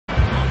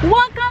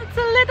Welcome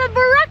to Little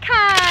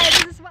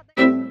Boracay! This is what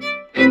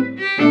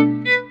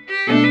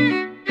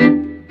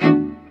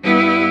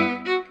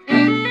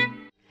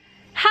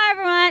Hi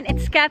everyone,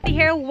 it's Kathy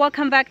here.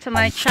 Welcome back to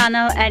my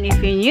channel, and if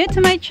you're new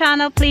to my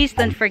channel, please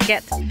don't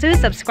forget to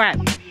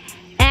subscribe.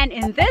 And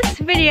in this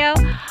video,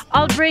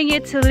 I'll bring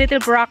you to Little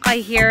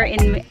Boracay here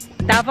in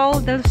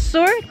Davao del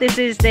Sur. This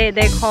is they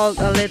call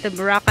a Little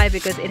Boracay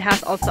because it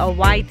has also a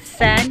white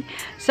sand.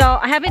 So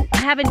I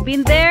haven't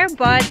been there,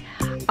 but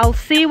I'll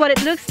see what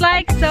it looks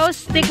like. So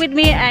stick with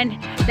me and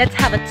let's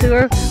have a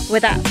tour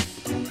with us.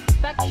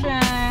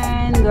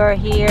 Inspection. We're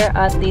here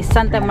at the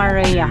Santa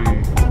Maria.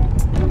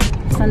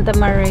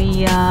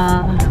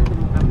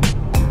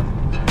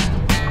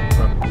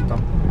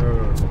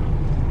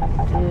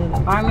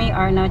 The army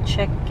are now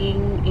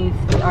checking if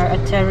we are a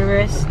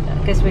terrorist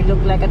because we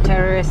look like a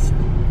terrorist.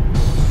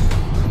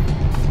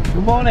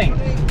 Good morning.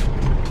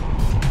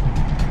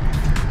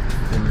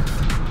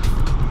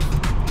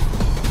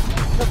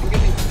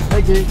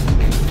 Thank you.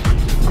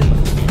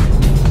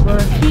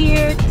 We're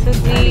here to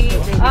the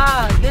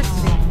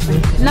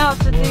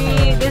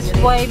this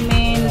way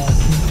means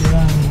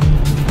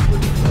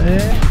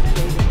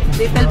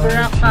Little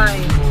Boracay.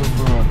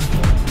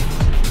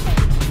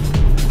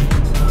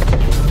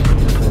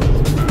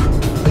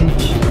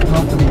 Beach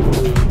property.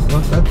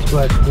 Well, that's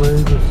splash blue,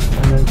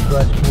 and then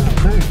splash blue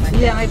too.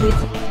 Yeah,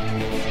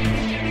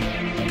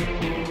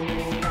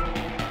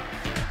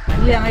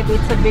 maybe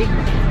it's a big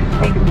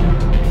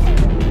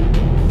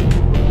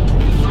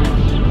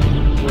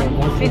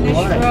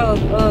finish road.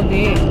 Oh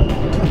dear.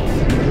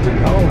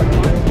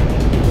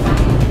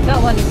 That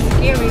one is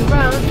scary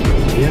road.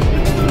 Yep.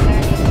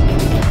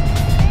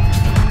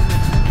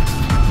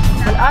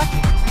 Well,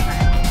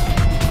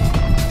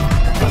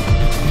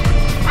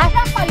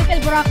 asan pa Little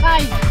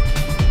Boracay?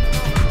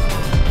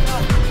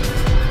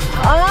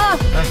 Oh!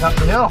 That's up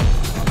the hill.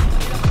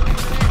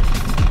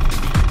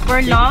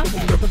 We're lost.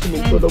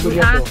 And we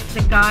asked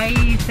the guy,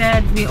 he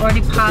said we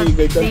already passed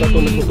the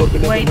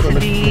way to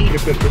the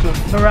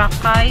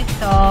Boracay,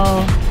 so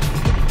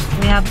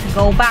we have to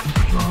go back.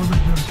 Driver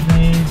just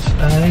needs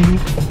a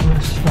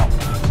stop.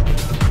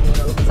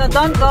 So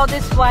don't go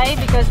this way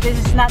because this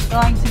is not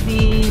going to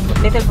be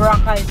Little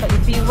Boracay. So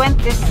if you went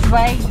this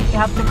way, you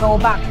have to go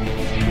back.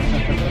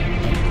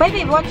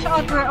 Baby, watch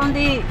out, we're on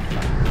the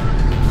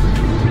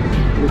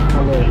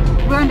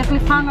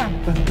cliffhanger.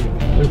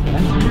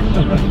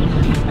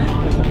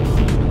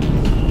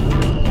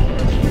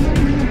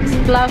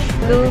 Splash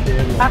blue.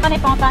 Akan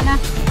ipangtana.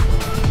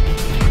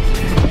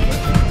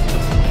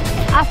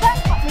 Asan?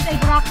 Little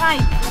Boracay.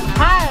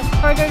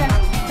 Further na.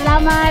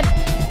 Salamat.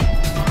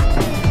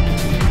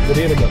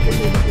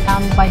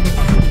 By the sea.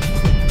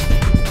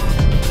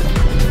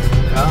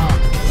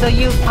 So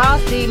you pass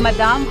the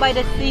Madam by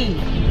the sea.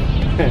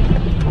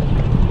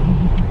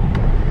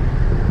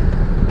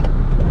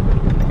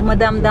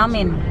 Madam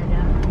Damin.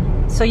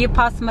 So you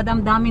pass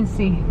Madam Damin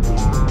Sea.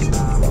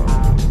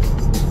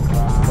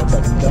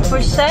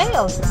 For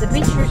sale. The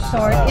beach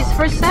resort is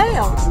for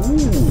sale.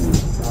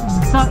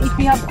 So if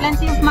you have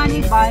plenty of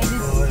money, buy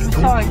this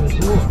resort.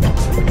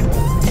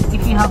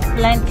 If you have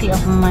plenty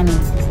of money.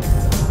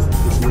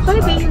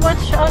 Baby,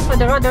 watch out for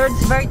the road. The road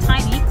is very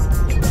tiny.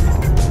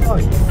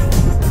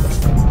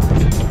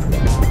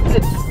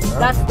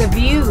 That's the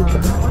view.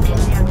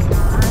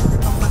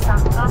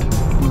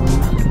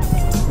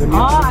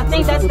 Oh, I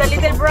think that's the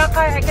Little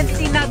Boracay. I can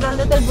see now the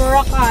Little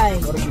Boracay.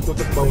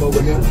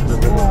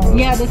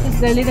 Yeah, this is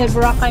the Little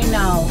Boracay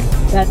now.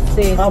 That's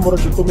it.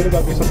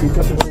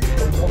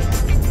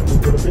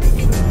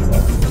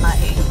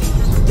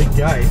 Big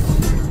guy.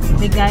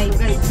 Big guy.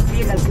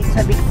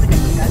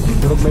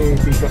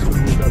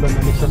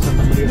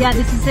 Yeah,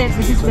 this is it.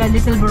 This is the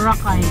Little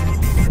Boracay.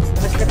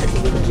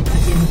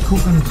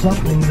 Cooking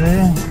something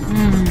there.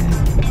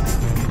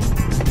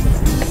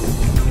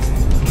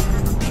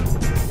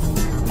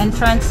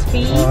 Entrance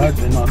fee. Alright,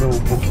 they're not all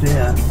booked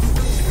there.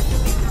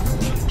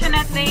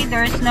 Fortunately,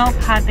 there is no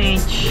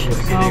cottage,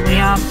 so we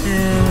have to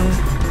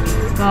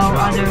go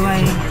other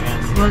way.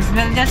 We'll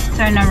just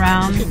turn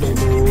around.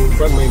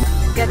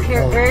 Get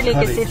here early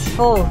because it's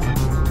full.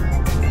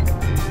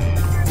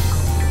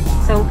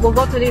 So we'll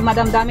go to the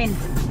Madam Damin.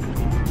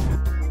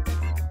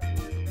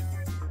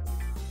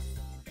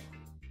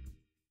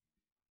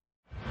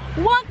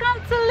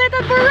 Welcome to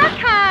Little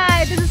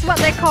Boracay! This is what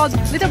they call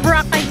Little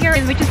Boracay here,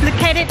 which is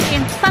located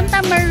in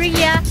Santa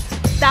Maria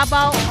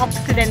Davao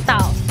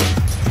Occidental.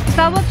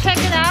 So we'll check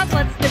it out,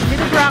 what's the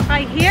Little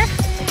Boracay here,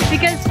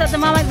 because at the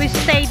moment we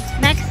stayed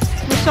next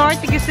resort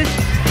because this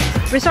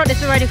resort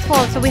is already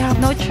full, so we have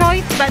no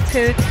choice but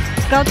to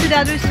go to the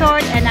other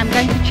resort, and I'm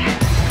going to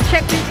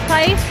check this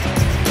place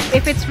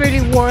if it's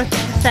really worth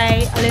to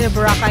stay a Little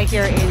Boracay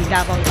here in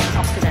Davao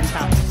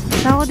Occidental.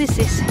 So this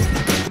is,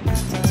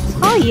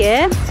 oh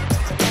yeah,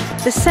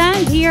 the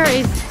sand here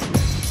is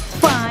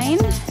fine.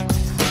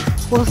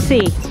 We'll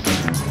see.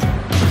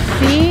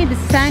 See, the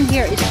sand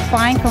here is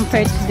fine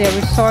compared to the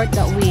resort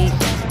that we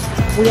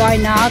are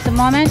now at the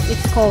moment.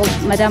 It's called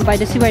Madam by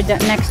the Sea. We're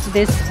next to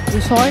this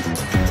resort.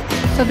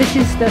 So this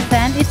is the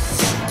sand.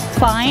 It's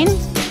fine.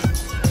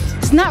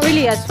 It's not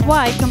really as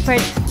wide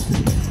compared to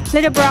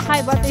Little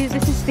Boracay, but this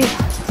is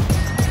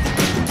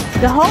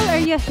the whole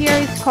area here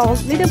is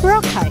called Little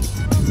Boracay.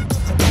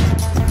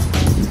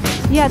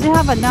 Yeah, they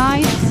have a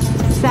nice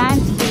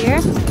sand here.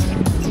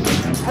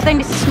 I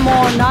think this is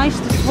more nice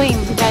to swim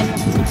than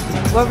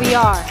where we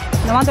are.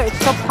 No wonder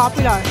it's so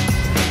popular.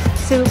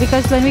 So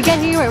because when we get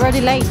here, we're already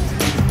late,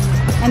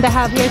 and they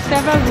have here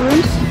several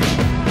rooms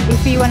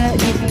if you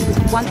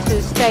want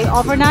to stay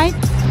overnight.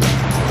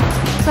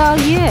 So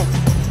yes,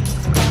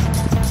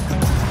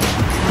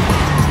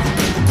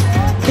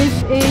 this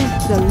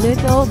is the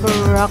Little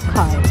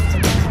Boracay.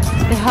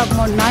 They have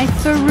more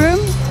nicer room,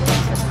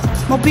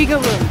 more bigger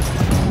room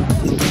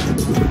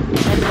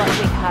than what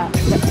we have,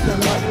 than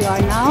what we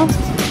are now.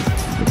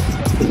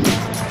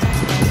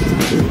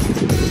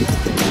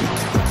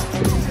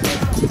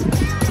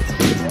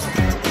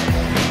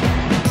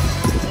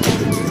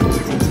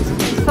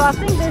 So I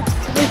think this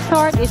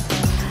resort is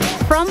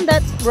from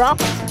that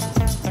rock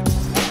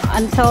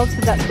until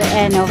to the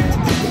end of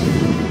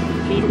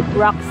the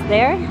rocks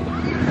there,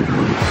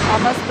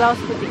 almost close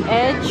to the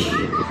edge.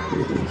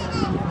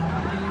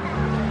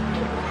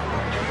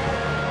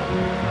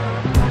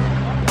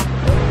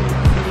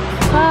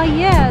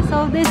 Yeah,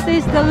 so this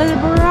is the Little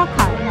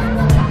Boracay.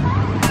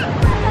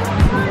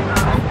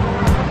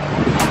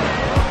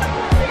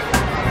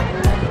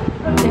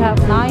 They have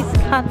nice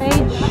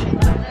cottage.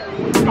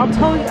 I'll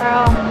tell you,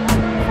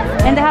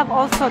 and they have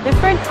also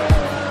different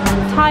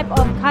type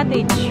of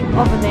cottage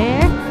over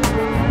there.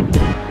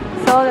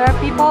 So there are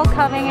people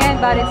coming in,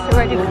 but it's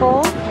already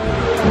full.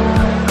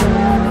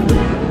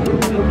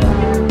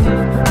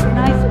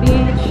 Nice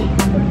beach.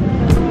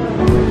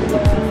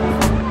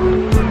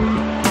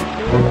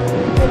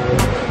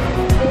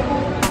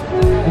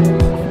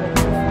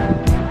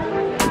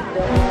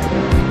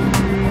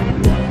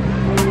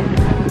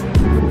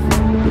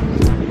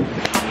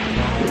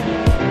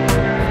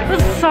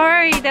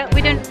 Sorry that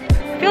we didn't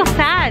feel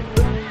sad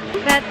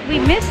that we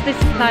missed this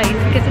place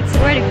because it's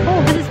already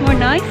full. This is more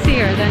nice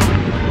here than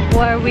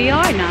where we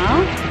are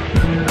now.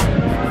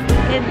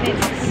 And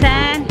it's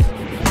sand,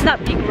 it's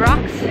not big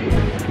rocks.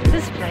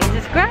 This place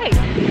is great.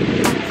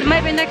 So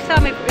maybe next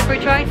time if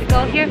we're trying to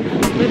go here,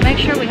 we make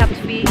sure we have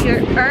to be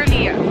here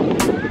earlier.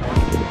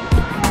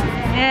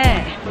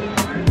 Yeah.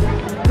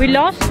 We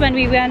lost when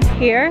we went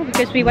here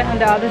because we went on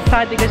the other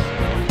side because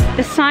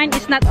the sign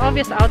is not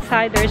obvious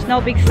outside. There is no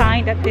big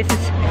sign that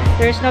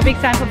there is no big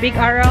sign for big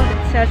arrow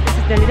that says this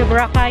is the Little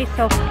Boracay.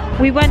 So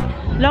we went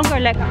longer,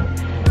 like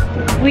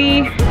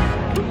we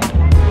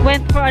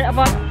went for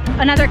about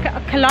another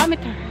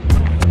kilometer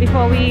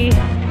before we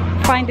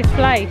find this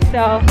place.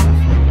 So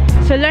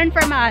learn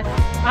from us.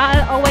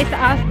 I'll always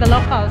ask the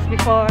locals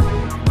before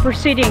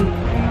proceeding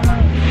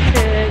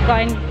to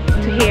going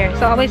to here.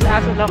 So always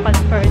ask the locals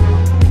first.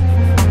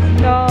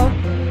 So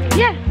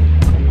yeah.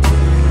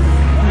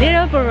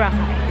 Little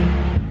Boracay.